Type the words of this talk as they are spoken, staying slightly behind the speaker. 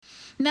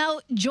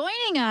Now,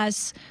 joining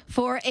us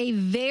for a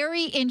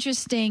very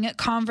interesting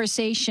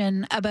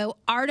conversation about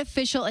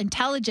artificial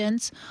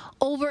intelligence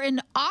over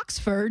in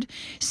Oxford,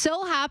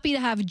 so happy to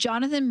have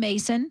Jonathan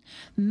Mason,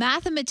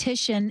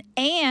 mathematician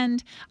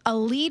and a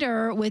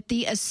leader with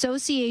the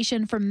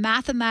Association for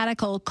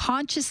Mathematical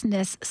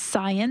Consciousness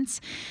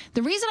Science.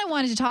 The reason I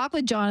wanted to talk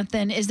with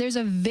Jonathan is there's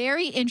a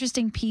very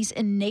interesting piece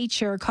in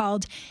Nature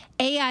called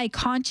AI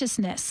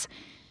Consciousness.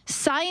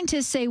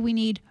 Scientists say we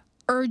need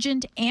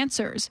urgent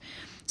answers.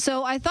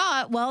 So I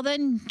thought, well,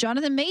 then,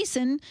 Jonathan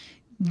Mason,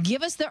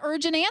 give us the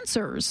urgent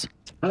answers.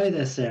 Hi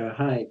there, Sarah.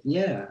 Hi.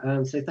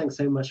 Yeah. So thanks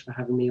so much for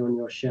having me on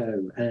your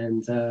show.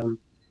 And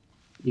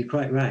you're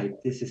quite right.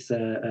 This is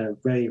a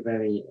very,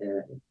 very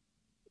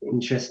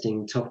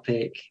interesting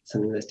topic,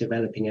 something that's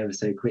developing ever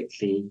so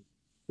quickly.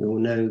 We all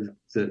know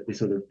that we're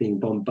sort of being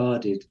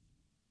bombarded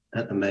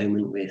at the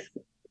moment with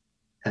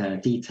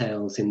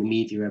details in the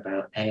media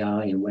about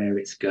AI and where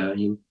it's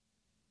going.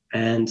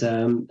 And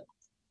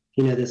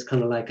there's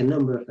kind of like a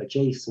number of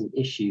adjacent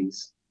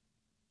issues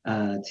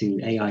to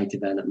AI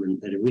development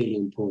that are really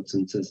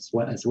important as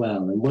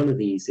well. And one of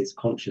these is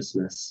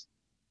consciousness.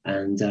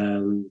 And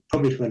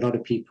probably for a lot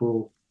of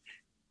people,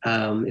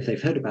 if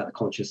they've heard about the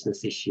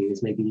consciousness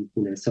issues, maybe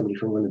somebody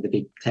from one of the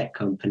big tech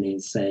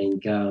companies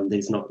saying that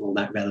it's not all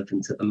that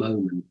relevant at the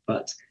moment.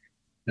 But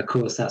of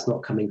course, that's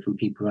not coming from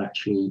people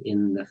actually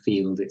in the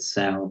field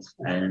itself.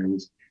 And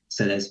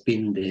so there's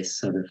been this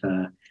sort of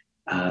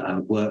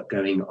work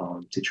going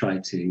on to try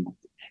to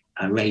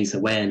raise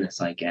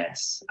awareness, I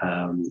guess,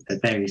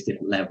 at various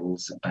different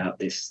levels about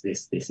this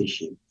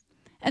issue.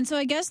 And so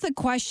I guess the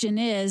question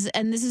is,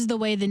 and this is the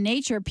way the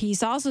Nature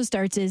piece also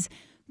starts, is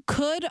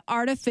could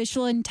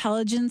artificial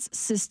intelligence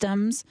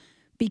systems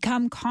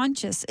become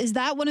conscious? Is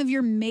that one of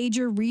your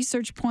major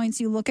research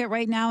points you look at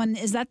right now? And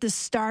is that the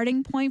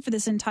starting point for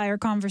this entire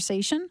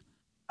conversation?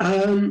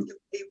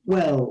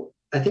 Well,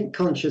 I think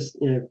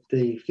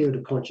the field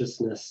of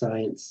consciousness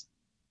science,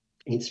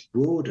 it's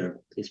broader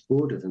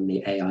than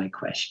the AI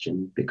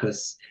question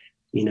because,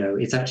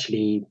 it's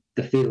actually,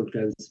 the field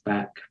goes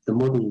back, the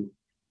modern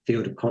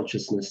field of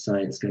consciousness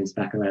science goes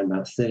back around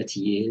about 30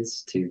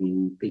 years to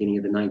the beginning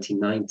of the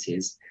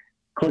 1990s.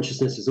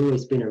 Consciousness has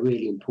always been a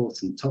really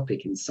important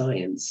topic in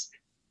science,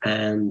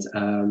 and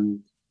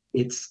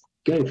it's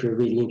going through a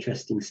really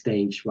interesting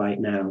stage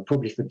right now,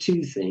 probably for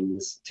two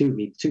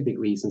big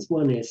reasons.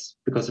 One is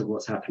because of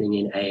what's happening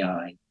in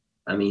AI.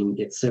 I mean,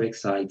 it's so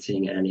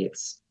exciting and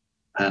it's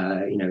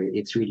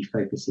really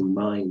focusing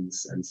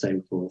minds and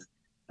so forth.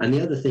 And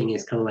the other thing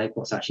is kind of like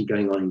what's actually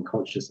going on in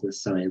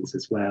consciousness science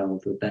as well,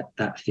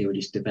 that field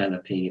is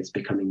developing, it's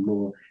becoming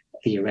more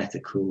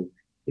theoretical.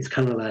 It's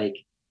kind of like,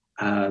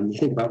 you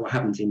think about what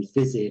happens in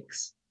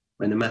physics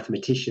when the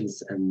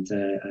mathematicians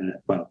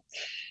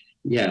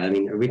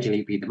originally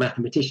it'd be the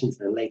mathematicians,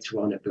 and then later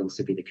on it would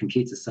also be the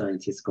computer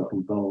scientists got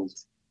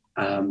involved.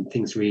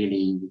 Things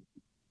really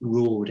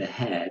roared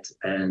ahead,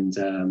 and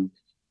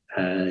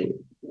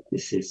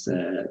this is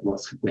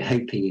what we're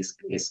hoping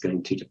is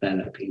going to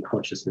develop in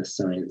consciousness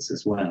science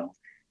as well.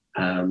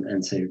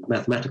 And so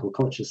mathematical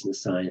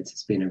consciousness science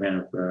has been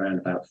around for around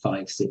about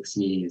 5-6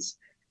 years,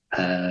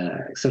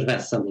 sort of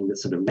as something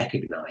that's sort of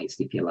recognized,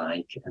 if you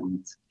like.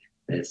 And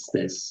there's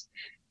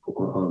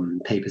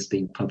papers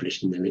being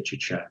published in the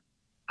literature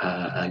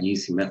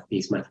using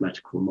these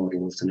mathematical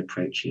models and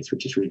approaches,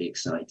 which is really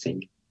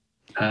exciting.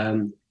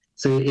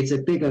 So it's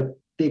a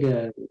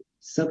bigger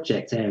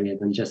subject area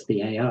than just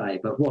the AI.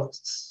 But what's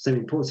so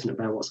important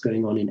about what's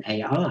going on in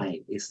AI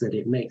is that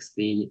it makes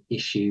the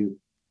issue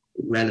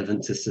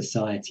relevant to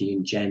society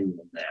in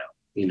general now.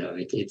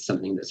 It's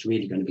something that's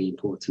really going to be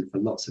important for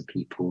lots of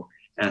people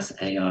as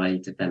AI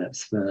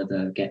develops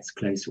further, gets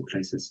closer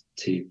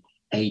to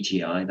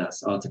AGI,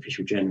 that's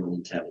artificial general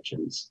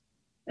intelligence.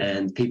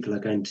 And people are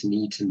going to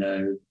need to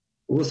know,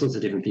 all sorts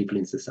of different people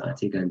in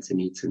society are going to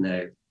need to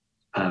know,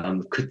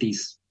 could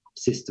these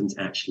systems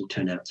actually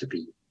turn out to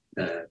be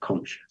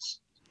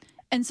conscious?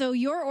 And so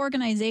your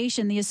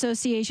organization, the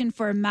Association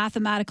for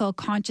Mathematical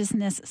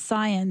Consciousness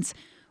Science,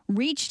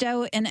 reached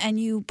out and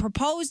you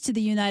proposed to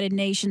the United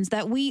Nations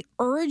that we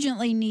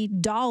urgently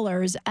need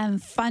dollars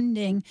and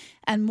funding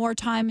and more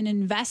time and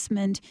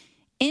investment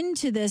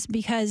into this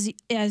because,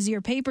 as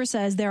your paper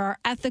says, there are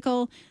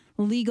ethical,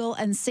 legal,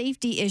 and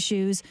safety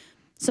issues.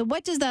 So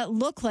what does that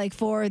look like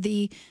for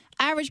the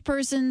average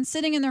person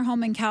sitting in their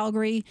home in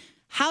Calgary?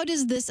 How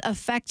does this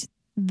affect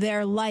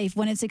their life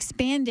when it's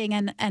expanding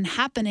and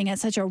happening at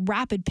such a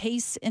rapid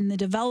pace in the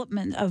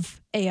development of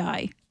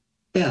AI?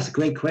 Yeah, that's a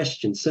great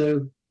question.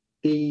 So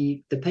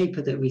the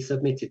paper that we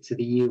submitted to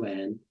the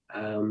UN,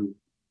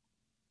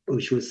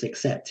 which was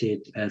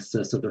accepted as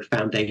a sort of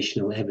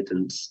foundational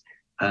evidence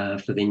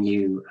for the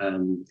new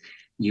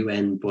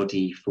UN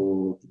body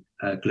for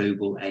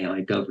global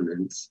AI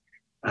governance,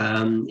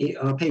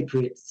 our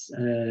paper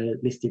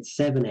listed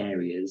 7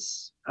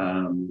 areas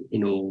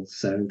in all.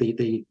 So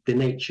the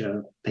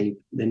Nature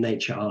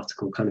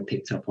article kind of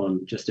picked up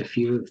on just a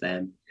few of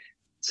them.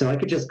 So I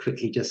could just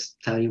quickly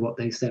tell you what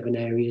those 7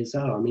 areas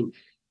are. I mean,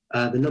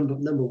 The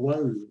number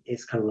one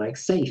is kind of like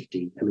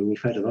safety. I mean,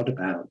 we've heard a lot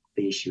about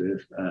the issue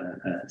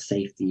of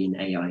safety in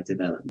AI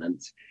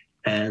development,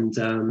 and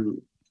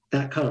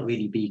that can't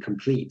really be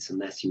complete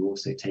unless you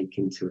also take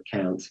into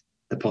account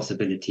the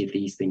possibility of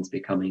these things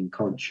becoming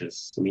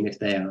conscious. I mean, if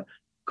they are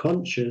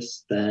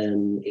conscious,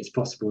 then it's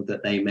possible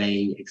that they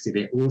may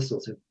exhibit all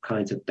sorts of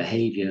kinds of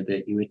behavior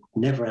that you would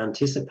never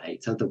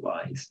anticipate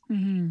otherwise.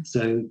 Mm-hmm.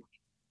 So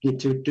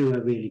to do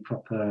a really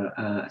proper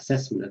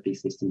assessment of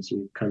these systems,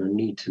 you kind of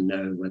need to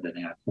know whether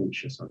they are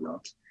conscious or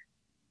not.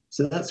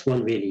 So that's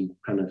one really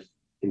kind of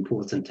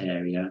important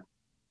area.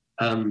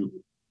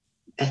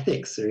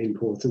 Ethics are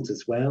important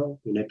as well.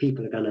 You know,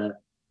 people are going to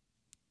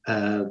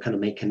kind of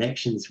make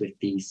connections with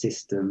these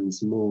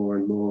systems more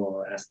and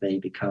more as they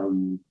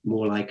become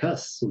more like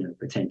us, you know,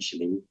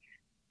 potentially.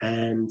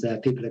 And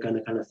people are going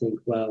to kind of think,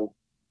 well,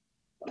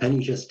 can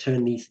you just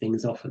turn these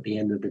things off at the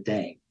end of the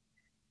day?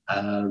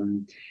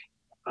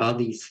 Are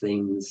these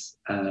things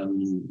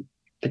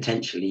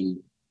potentially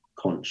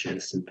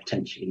conscious and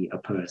potentially a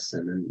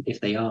person? And if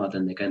they are,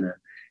 then they're going to,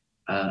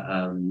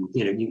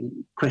 you know,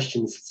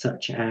 questions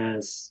such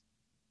as,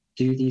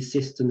 do these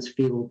systems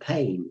feel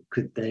pain?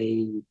 Could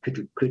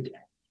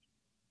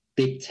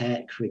big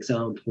tech, for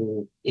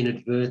example,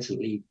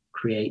 inadvertently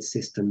create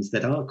systems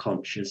that are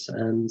conscious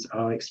and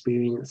are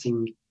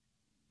experiencing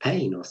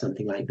pain or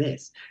something like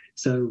this?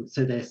 So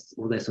there's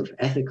all those sort of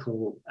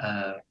ethical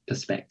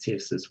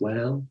perspectives as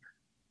well.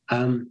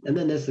 And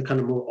then there's the kind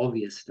of more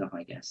obvious stuff,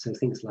 I guess. So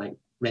things like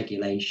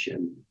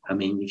regulation. I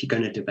mean, if you're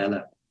going to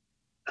develop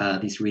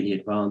these really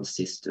advanced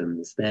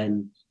systems,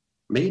 then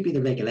maybe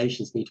the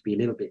regulations need to be a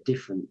little bit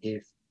different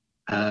if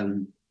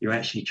you're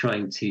actually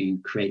trying to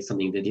create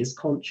something that is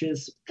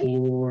conscious,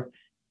 or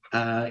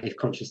if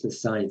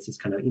consciousness science is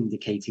kind of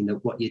indicating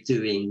that what you're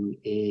doing,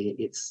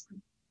 it's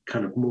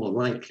kind of more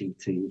likely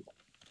to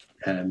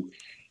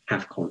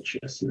have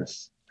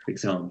consciousness, for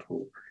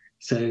example.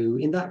 So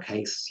in that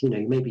case, you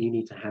know, maybe you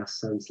need to have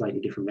some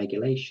slightly different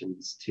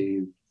regulations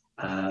to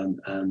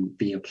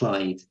be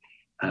applied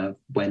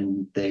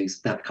when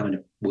that kind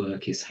of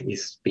work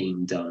is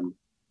being done.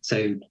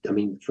 So, I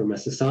mean, from a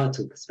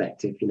societal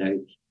perspective, you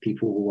know,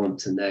 people will want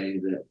to know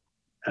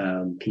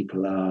that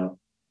people are,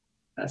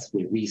 as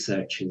you know,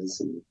 researchers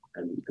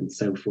and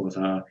so forth,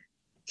 are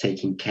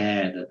taking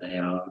care that they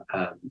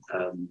are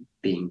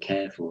being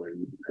careful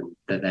and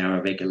that there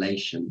are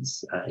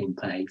regulations in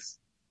place.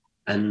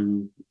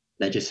 And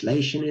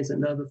legislation is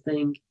another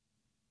thing.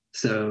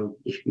 So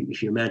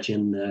if you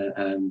imagine,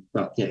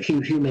 well, you know,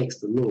 who makes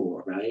the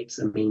law, right?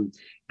 I mean,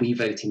 we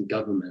vote in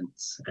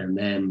governments, and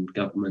then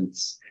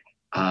governments,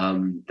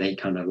 they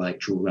kind of like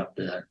draw up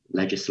the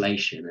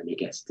legislation and it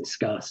gets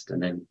discussed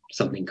and then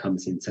something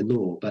comes into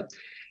law. But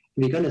if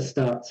you're going to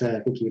start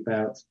thinking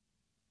about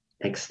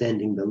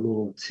extending the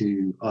law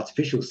to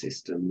artificial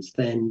systems,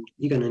 then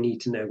you're going to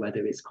need to know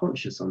whether it's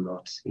conscious or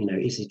not. You know,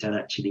 is it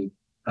actually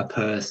a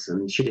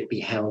person? Should it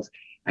be held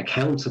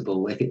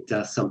accountable if it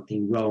does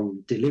something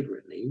wrong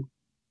deliberately?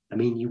 I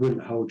mean, you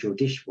wouldn't hold your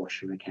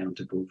dishwasher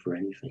accountable for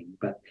anything,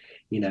 but,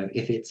 you know,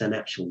 if it's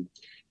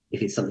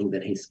something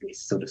that is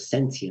sort of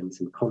sentient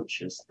and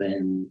conscious,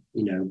 then,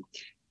 you know,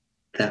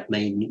 that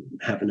may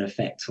have an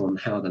effect on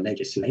how the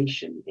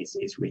legislation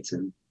is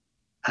written.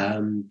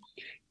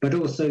 But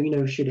also, you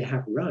know, should it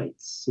have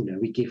rights? You know,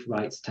 we give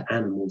rights to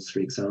animals, for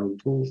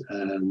example.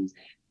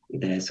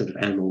 There's sort of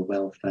animal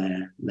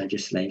welfare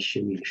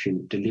legislation. You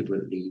shouldn't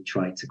deliberately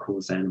try to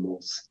cause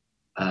animals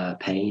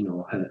pain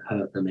or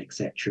hurt them,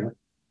 etc.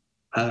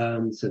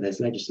 So there's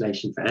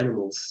legislation for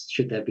animals.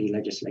 Should there be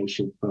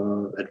legislation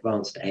for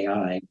advanced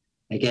AI?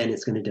 Again,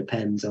 it's going to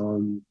depend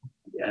on,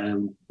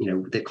 you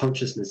know, the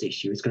consciousness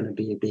issue is going to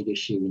be a big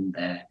issue in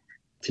there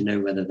to know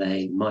whether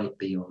they might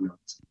be or not.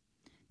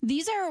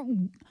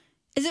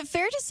 Is it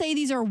fair to say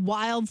these are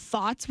wild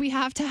thoughts we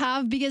have to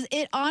have? Because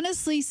it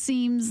honestly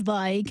seems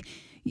like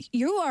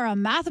you are a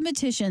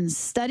mathematician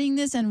studying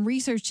this and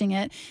researching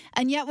it.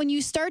 And yet when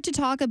you start to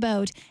talk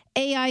about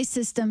AI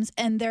systems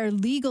and their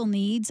legal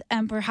needs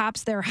and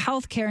perhaps their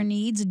healthcare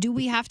needs, do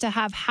we have to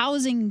have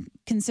housing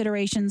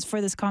considerations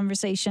for this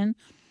conversation?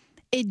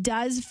 It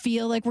does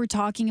feel like we're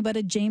talking about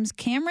a James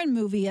Cameron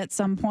movie at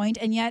some point,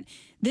 and yet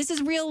this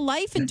is real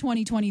life in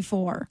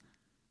 2024.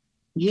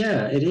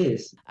 Yeah, it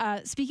is.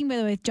 Speaking, by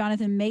the way, with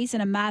Jonathan Mason,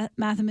 a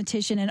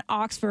mathematician in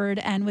Oxford,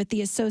 and with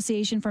the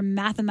Association for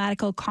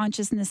Mathematical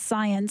Consciousness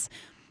Science.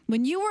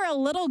 When you were a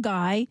little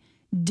guy,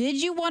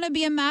 did you want to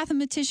be a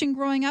mathematician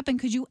growing up? And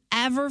could you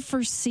ever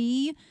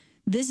foresee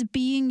this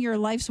being your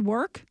life's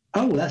work?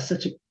 Oh, that's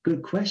such a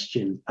good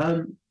question.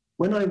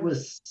 When I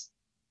was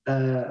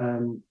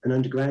an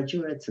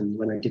undergraduate and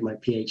when I did my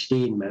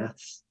PhD in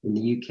maths in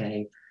the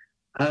UK,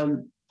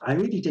 I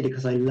really did it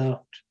because I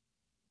loved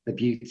the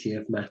beauty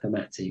of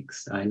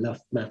mathematics. I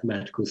loved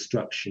mathematical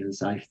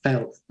structures. I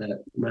felt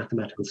that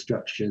mathematical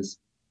structures,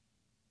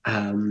 they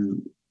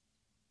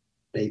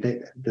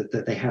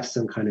have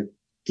some kind of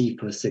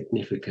deeper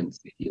significance,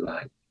 if you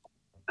like.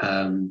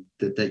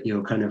 That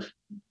you're kind of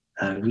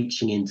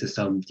reaching into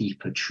some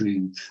deeper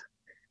truth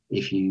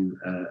if you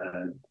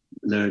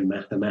learn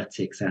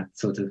mathematics at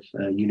sort of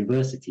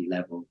university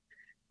level.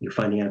 You're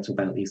finding out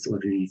about these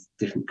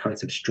different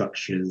kinds of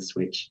structures,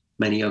 which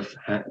many of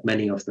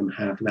them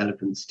have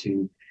relevance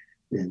to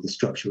the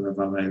structure of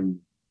our own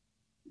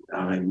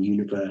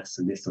universe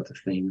and this sort of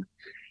thing.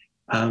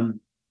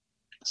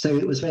 So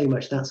it was very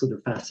much that sort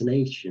of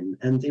fascination,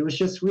 and it was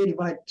just really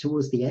right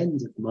towards the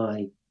end of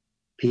my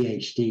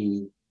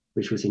PhD,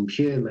 which was in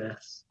pure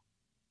maths,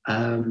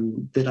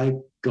 that I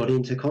got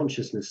into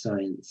consciousness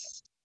science.